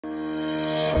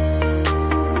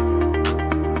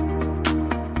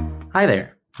Hi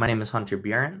there, my name is Hunter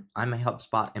Buren. I'm a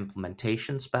HubSpot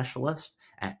implementation specialist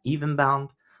at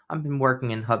Evenbound. I've been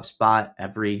working in HubSpot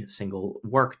every single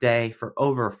workday for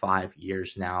over 5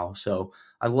 years now. So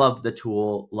I love the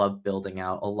tool, love building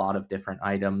out a lot of different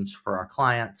items for our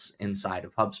clients inside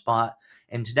of HubSpot.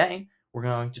 And today we're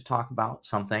going to talk about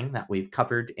something that we've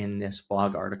covered in this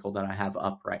blog article that I have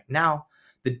up right now,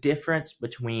 the difference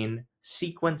between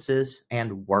sequences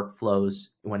and workflows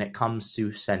when it comes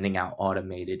to sending out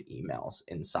automated emails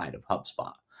inside of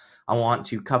HubSpot. I want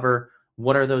to cover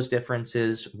what are those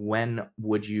differences, when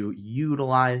would you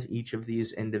utilize each of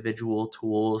these individual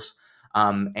tools,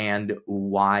 and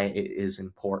why it is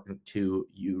important to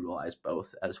utilize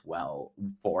both as well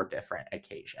for different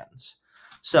occasions.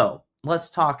 So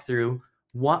let's talk through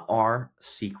what are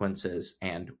sequences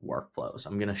and workflows.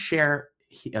 I'm going to share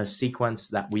a sequence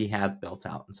that we have built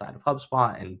out inside of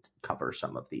HubSpot and cover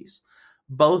some of these.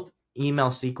 Both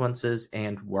email sequences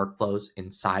and workflows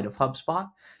inside of HubSpot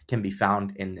can be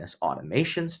found in this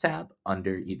automations tab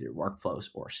under either workflows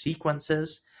or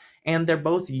sequences, and they're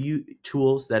both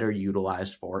tools that are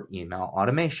utilized for email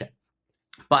automation,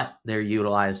 but they're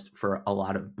utilized for a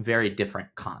lot of very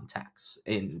different contexts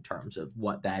in terms of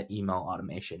what that email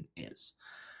automation is.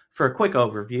 For a quick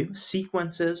overview,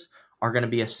 sequences are going to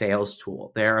be a sales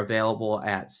tool. They're available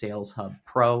at Sales Hub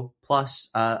Pro plus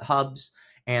hubs,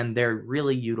 and they're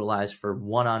really utilized for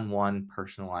one-on-one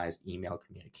personalized email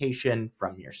communication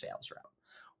from your sales rep.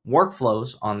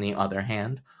 Workflows, on the other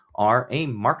hand, are a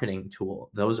marketing tool.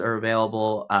 Those are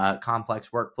available, complex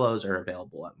workflows are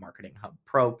available at Marketing Hub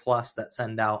Pro Plus that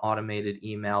send out automated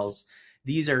emails.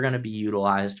 These are going to be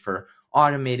utilized for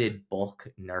automated bulk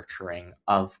nurturing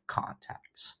of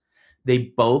contacts.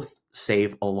 They both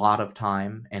save a lot of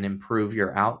time and improve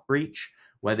your outreach,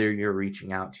 whether you're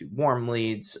reaching out to warm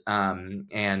leads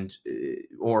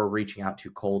or reaching out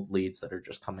to cold leads that are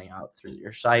just coming out through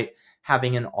your site.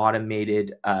 Having an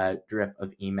automated drip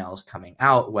of emails coming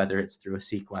out, whether it's through a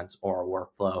sequence or a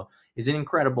workflow, is an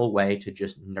incredible way to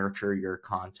just nurture your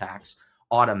contacts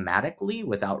automatically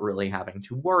without really having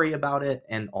to worry about it,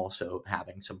 and also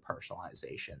having some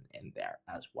personalization in there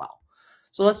as well.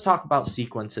 So let's talk about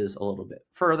sequences a little bit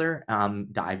further,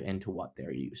 dive into what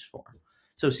they're used for.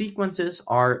 So sequences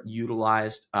are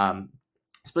utilized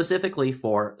specifically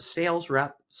for sales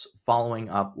reps following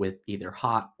up with either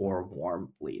hot or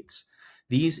warm leads.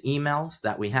 These emails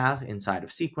that we have inside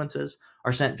of sequences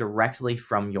are sent directly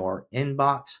from your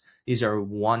inbox. These are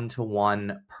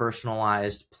one-to-one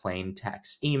personalized plain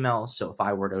text emails. So if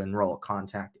I were to enroll a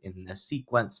contact in this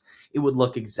sequence, it would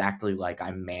look exactly like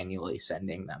I'm manually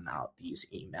sending them out these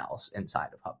emails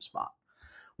inside of HubSpot.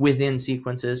 Within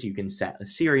sequences, you can set a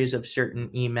series of certain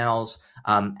emails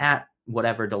at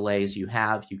whatever delays you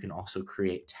have. You can also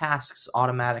create tasks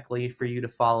automatically for you to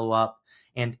follow up.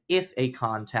 And if a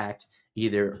contact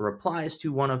either replies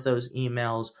to one of those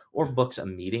emails or books a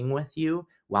meeting with you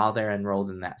while they're enrolled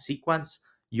in that sequence,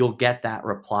 you'll get that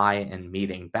reply and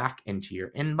meeting back into your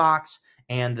inbox,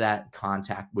 and that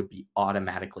contact would be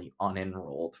automatically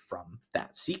unenrolled from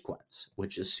that sequence,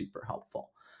 which is super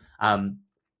helpful.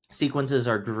 Sequences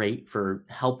are great for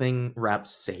helping reps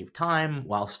save time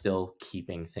while still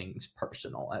keeping things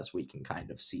personal, as we can kind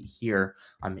of see here.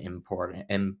 I'm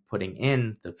inputting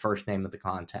in the first name of the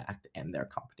contact and their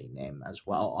company name as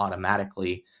well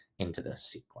automatically into this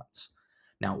sequence.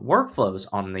 Now, workflows,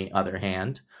 on the other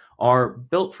hand, are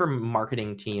built for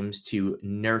marketing teams to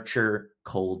nurture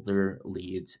colder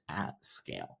leads at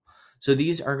scale. So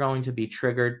these are going to be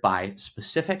triggered by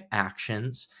specific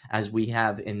actions, as we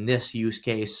have in this use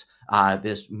case.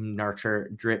 This nurture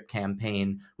drip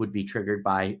campaign would be triggered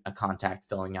by a contact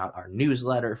filling out our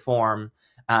newsletter form,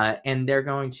 and they're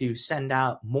going to send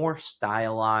out more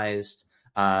stylized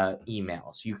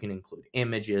emails. You can include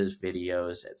images,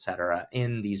 videos, etc.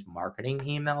 in these marketing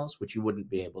emails, which you wouldn't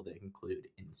be able to include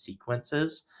in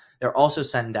sequences. They're also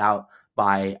sent out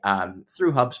by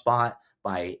through HubSpot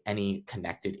by any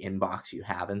connected inbox you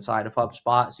have inside of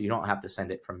HubSpot. So you don't have to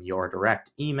send it from your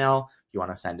direct email. You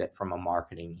want to send it from a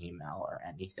marketing email or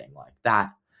anything like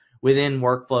that. Within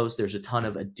workflows, there's a ton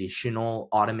of additional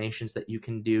automations that you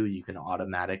can do. You can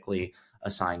automatically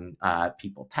assign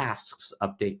people tasks,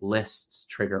 update lists,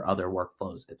 trigger other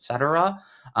workflows, etc.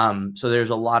 So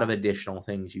there's a lot of additional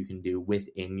things you can do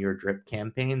within your drip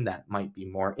campaign that might be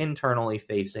more internally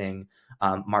facing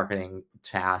marketing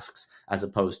tasks, as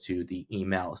opposed to the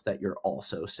emails that you're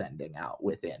also sending out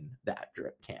within that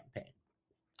drip campaign.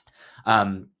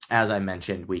 As I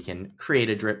mentioned, we can create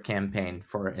a drip campaign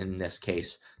for, in this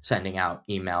case, sending out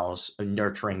emails,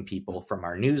 nurturing people from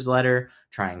our newsletter,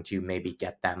 trying to maybe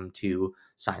get them to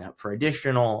sign up for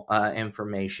additional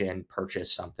information,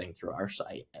 purchase something through our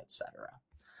site, etc.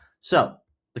 So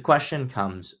the question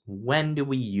comes, when do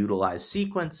we utilize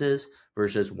sequences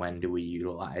versus when do we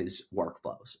utilize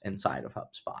workflows inside of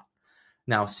HubSpot?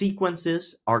 Now,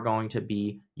 sequences are going to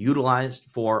be utilized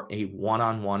for a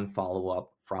one-on-one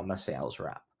follow-up from a sales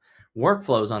rep.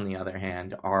 Workflows, on the other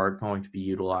hand, are going to be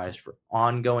utilized for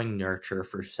ongoing nurture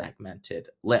for segmented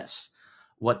lists.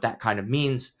 What that kind of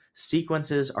means,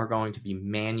 sequences are going to be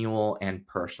manual and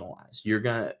personalized.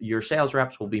 Your sales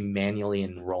reps will be manually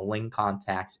enrolling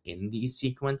contacts in these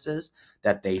sequences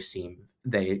that they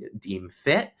deem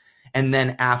fit. And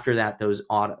then after that, those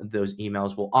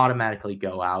emails will automatically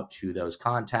go out to those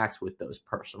contacts with those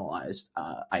personalized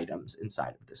items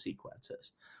inside of the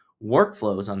sequences.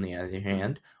 Workflows, on the other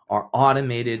hand, are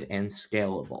automated and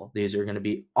scalable. These are going to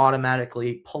be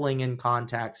automatically pulling in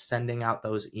contacts, sending out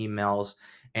those emails,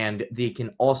 and they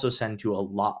can also send to a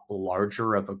lot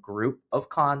larger of a group of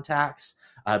contacts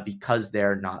because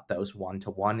they're not those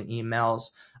one-to-one emails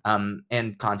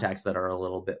and contacts that are a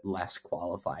little bit less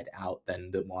qualified out than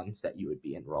the ones that you would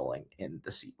be enrolling in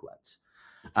the sequence.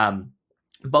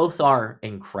 Both are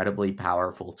incredibly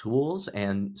powerful tools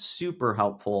and super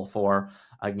helpful for,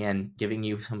 again, giving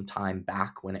you some time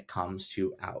back when it comes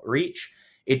to outreach.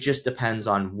 It just depends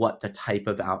on what the type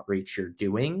of outreach you're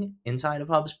doing inside of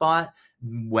HubSpot,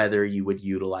 whether you would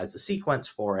utilize a sequence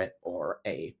for it or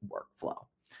a workflow.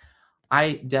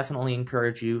 I definitely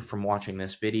encourage you, from watching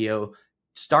this video,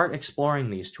 start exploring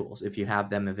these tools if you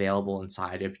have them available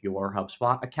inside of your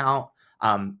HubSpot account.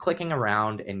 Clicking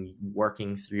around and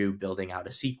working through building out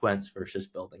a sequence versus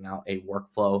building out a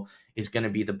workflow is going to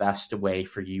be the best way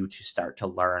for you to start to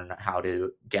learn how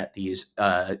to get these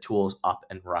tools up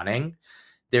and running.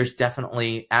 There's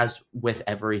definitely, as with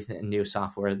everything new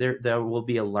software, there will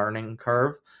be a learning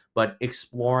curve, but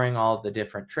exploring all of the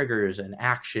different triggers and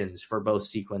actions for both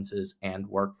sequences and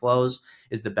workflows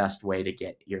is the best way to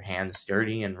get your hands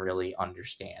dirty and really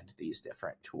understand these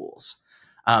different tools.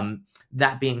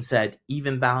 That being said,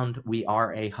 Evenbound, we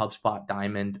are a HubSpot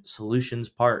Diamond solutions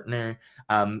partner.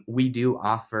 We do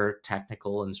offer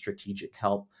technical and strategic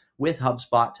help with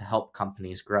HubSpot to help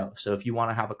companies grow. So if you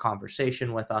want to have a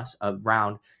conversation with us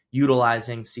around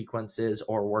utilizing sequences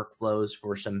or workflows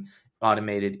for some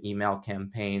automated email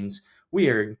campaigns, we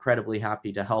are incredibly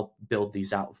happy to help build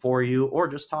these out for you, or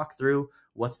just talk through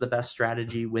what's the best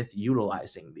strategy with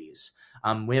utilizing these.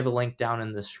 We have a link down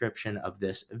in the description of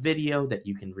this video that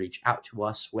you can reach out to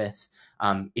us with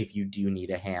if you do need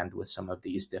a hand with some of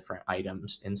these different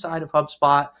items inside of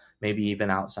HubSpot, maybe even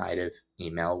outside of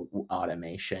email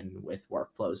automation with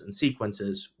workflows and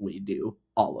sequences. We do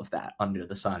all of that under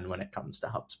the sun when it comes to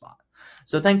HubSpot.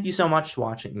 So thank you so much for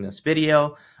watching this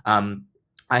video.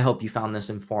 I hope you found this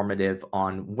informative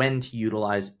on when to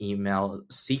utilize email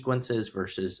sequences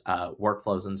versus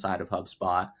workflows inside of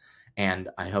HubSpot. And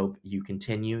I hope you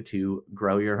continue to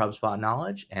grow your HubSpot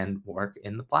knowledge and work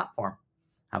in the platform.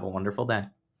 Have a wonderful day.